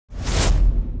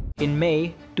In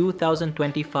May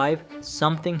 2025,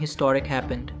 something historic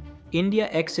happened. India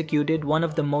executed one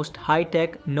of the most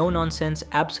high-tech, no-nonsense,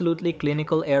 absolutely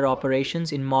clinical air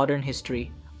operations in modern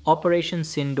history, Operation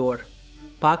Sindoor.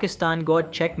 Pakistan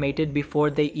got checkmated before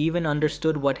they even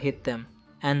understood what hit them.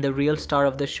 And the real star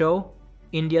of the show?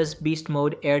 India's beast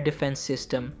mode air defense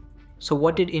system. So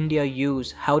what did India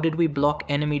use? How did we block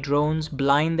enemy drones,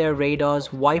 blind their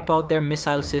radars, wipe out their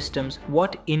missile systems?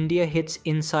 What India hits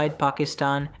inside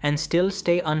Pakistan and still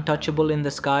stay untouchable in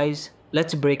the skies?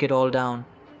 Let's break it all down.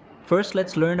 First,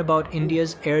 let's learn about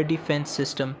India's air defense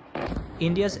system.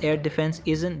 India's air defense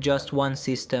isn't just one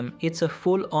system, it's a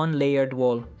full-on layered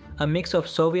wall. A mix of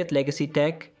Soviet legacy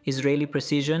tech, Israeli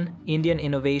precision, Indian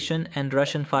innovation, and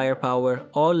Russian firepower,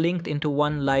 all linked into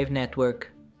one live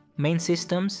network. Main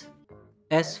systems: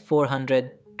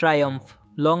 S-400, Triumph,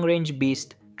 long-range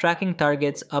beast, tracking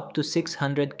targets up to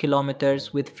 600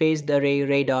 kilometers with phased array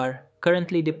radar,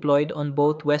 currently deployed on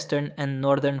both western and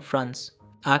northern fronts.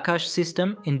 Akash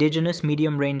system, indigenous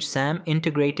medium-range SAM,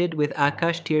 integrated with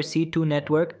Akashteer C2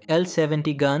 network,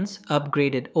 L-70 guns,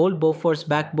 upgraded, old Bofors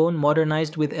backbone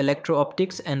modernized with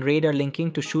electro-optics and radar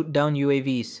linking to shoot down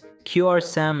UAVs. QR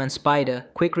SAM and Spider,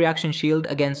 quick reaction shield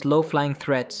against low-flying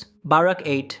threats. Barak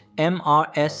 8,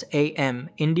 MRSAM,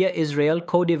 India-Israel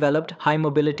co-developed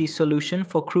high-mobility solution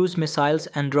for cruise missiles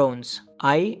and drones.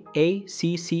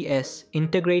 IACCS,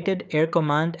 Integrated Air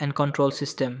Command and Control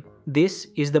System. This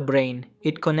is the brain.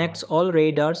 It connects all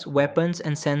radars, weapons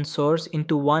and sensors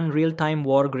into one real-time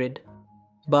war grid.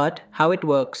 But how it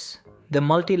works? The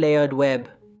multi-layered web.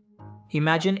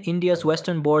 Imagine India's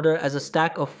western border as a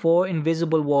stack of 4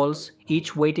 invisible walls,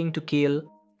 each waiting to kill.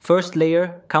 First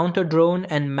layer, counter-drone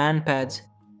and man-pads.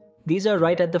 These are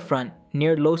right at the front,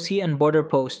 near LOCI and border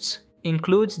posts.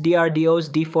 Includes DRDO's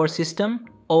D4 system,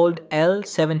 old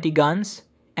L-70 guns,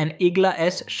 and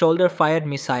Igla-S shoulder-fired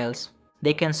missiles.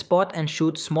 They can spot and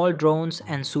shoot small drones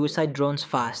and suicide drones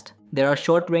fast. There are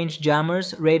short-range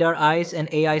jammers, radar eyes, and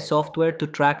AI software to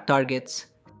track targets.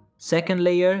 Second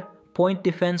layer, point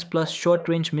defense plus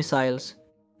short-range missiles.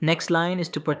 Next line is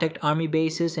to protect army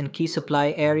bases and key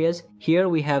supply areas. Here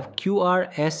we have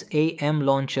QR-SAM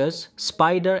launchers,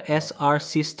 Spider-SR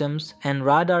systems, and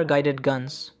radar-guided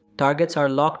guns. Targets are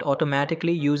locked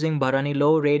automatically using Bharani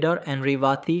Low radar and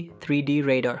Revati 3D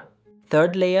radar.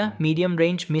 Third layer,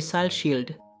 medium-range missile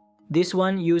shield. This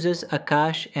one uses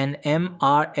Akash and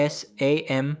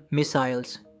MRSAM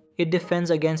missiles. It defends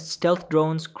against stealth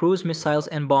drones, cruise missiles,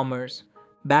 and bombers.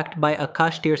 Backed by a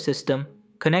Akashteer system,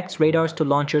 connects radars to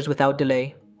launchers without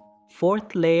delay.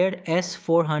 Fourth layered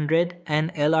S-400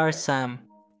 and LR SAM.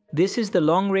 This is the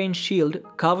long-range shield,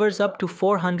 covers up to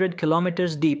 400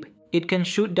 kilometers deep. It can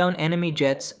shoot down enemy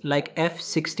jets like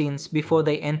F-16s before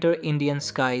they enter Indian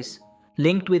skies.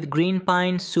 Linked with Green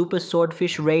Pine, Super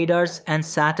Swordfish radars and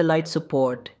satellite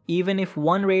support. Even if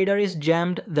one radar is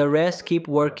jammed, the rest keep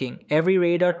working. Every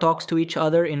radar talks to each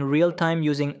other in real time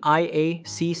using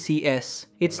IACCS.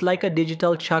 It's like a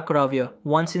digital Chakravya.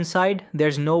 Once inside,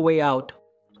 there's no way out.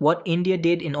 What India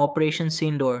did in Operation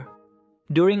Sindoor.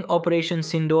 During Operation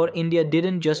Sindoor, India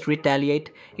didn't just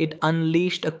retaliate, it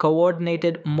unleashed a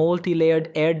coordinated,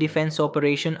 multi-layered air defense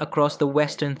operation across the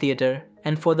Western theater.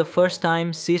 And for the first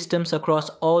time, systems across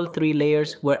all 3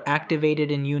 layers were activated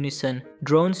in unison.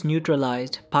 Drones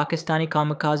neutralized. Pakistani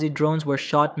kamikaze drones were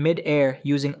shot mid-air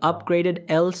using upgraded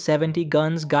L-70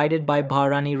 guns guided by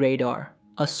Bharani radar.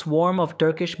 A swarm of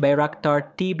Turkish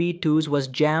Bayraktar TB2s was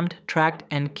jammed, tracked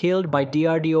and killed by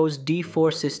DRDO's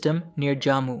D4 system near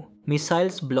Jammu.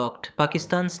 Missiles blocked.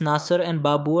 Pakistan's Nasser and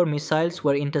Babur missiles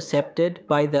were intercepted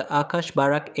by the Akash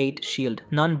Barak 8 shield.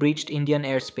 None breached Indian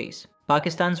airspace.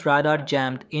 Pakistan's radar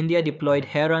jammed. India deployed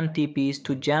Heron TPs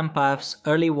to jam PAF's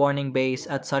early warning base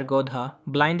at Sargodha,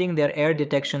 blinding their air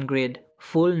detection grid.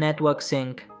 Full network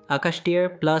sync.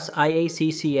 Akashteer plus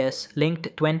IACCS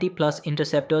linked 20 plus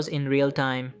interceptors in real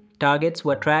time. Targets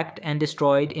were tracked and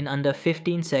destroyed in under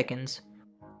 15 seconds.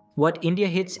 What India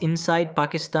hits inside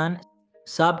Pakistan?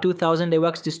 Saab 2000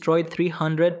 AWACS destroyed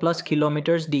 300 plus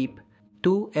kilometers deep.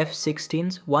 2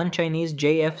 F-16s, 1 Chinese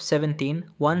JF-17,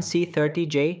 1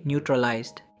 C-30J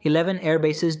neutralized. 11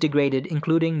 airbases degraded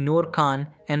including Noor Khan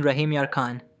and Rahim Yar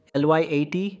Khan.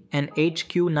 LY-80 and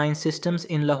HQ-9 systems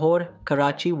in Lahore,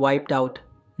 Karachi wiped out.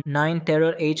 9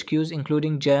 terror HQs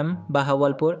including Jem,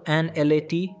 Bahawalpur and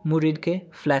LAT Muridke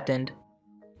flattened.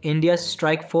 India's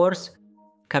strike force,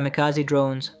 kamikaze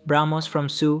drones, BrahMos from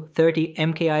Su-30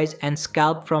 MKIs and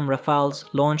Scalp from Rafales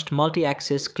launched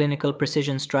multi-axis clinical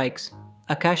precision strikes.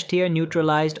 Akashteer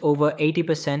neutralized over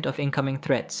 80% of incoming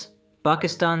threats.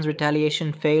 Pakistan's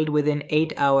retaliation failed within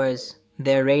 8 hours.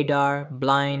 Their radar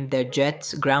blind, their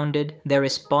jets grounded, their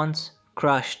response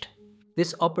crushed.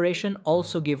 This operation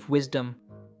also gives wisdom.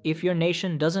 If your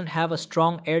nation doesn't have a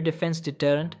strong air defense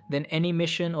deterrent, then any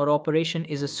mission or operation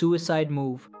is a suicide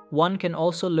move. One can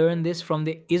also learn this from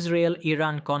the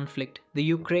Israel-Iran conflict, the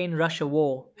Ukraine-Russia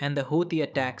war, and the Houthi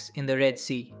attacks in the Red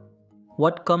Sea.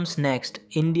 What comes next?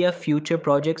 India, future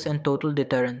projects and total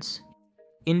deterrence.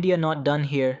 India not done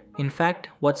here. In fact,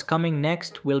 what's coming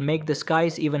next will make the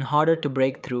skies even harder to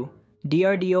break through.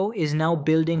 DRDO is now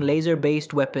building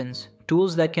laser-based weapons,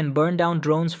 tools that can burn down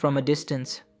drones from a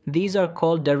distance. These are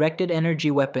called directed energy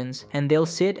weapons, and they'll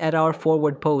sit at our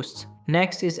forward posts.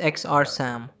 Next is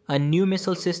XRSAM, a new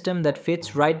missile system that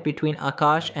fits right between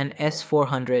Akash and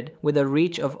S-400 with a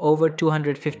reach of over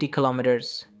 250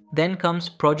 kilometers. Then comes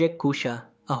Project Kusha,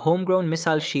 a homegrown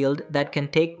missile shield that can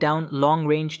take down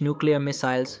long-range nuclear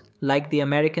missiles like the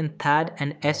American THAAD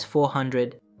and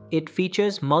S-400. It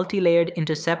features multi-layered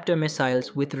interceptor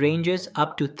missiles with ranges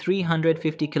up to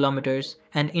 350 kilometers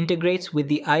and integrates with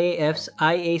the IAF's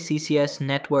IACCS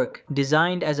network.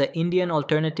 Designed as an Indian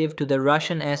alternative to the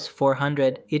Russian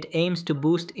S-400, it aims to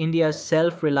boost India's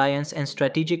self-reliance and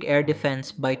strategic air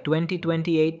defense by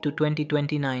 2028 to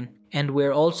 2029. And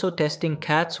we're also testing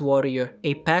CATS Warrior,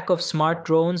 a pack of smart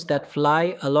drones that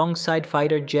fly alongside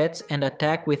fighter jets and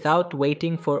attack without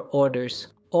waiting for orders.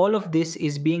 All of this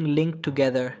is being linked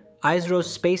together.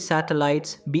 ISRO's space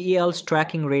satellites, BEL's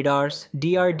tracking radars,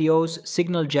 DRDO's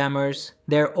signal jammers,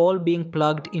 they're all being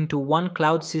plugged into one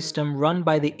cloud system run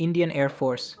by the Indian Air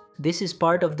Force. This is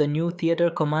part of the new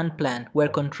theater command plan, where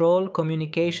control,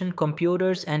 communication,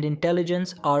 computers, and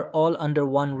intelligence are all under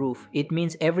one roof. It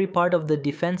means every part of the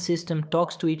defense system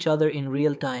talks to each other in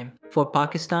real time. For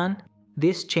Pakistan,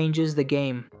 this changes the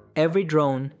game. Every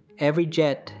drone, every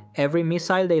jet, every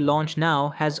missile they launch now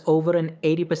has over an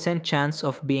 80% chance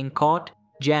of being caught,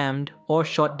 jammed, or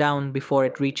shot down before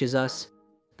it reaches us.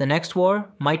 The next war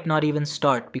might not even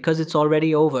start because it's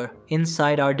already over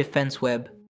inside our defense web.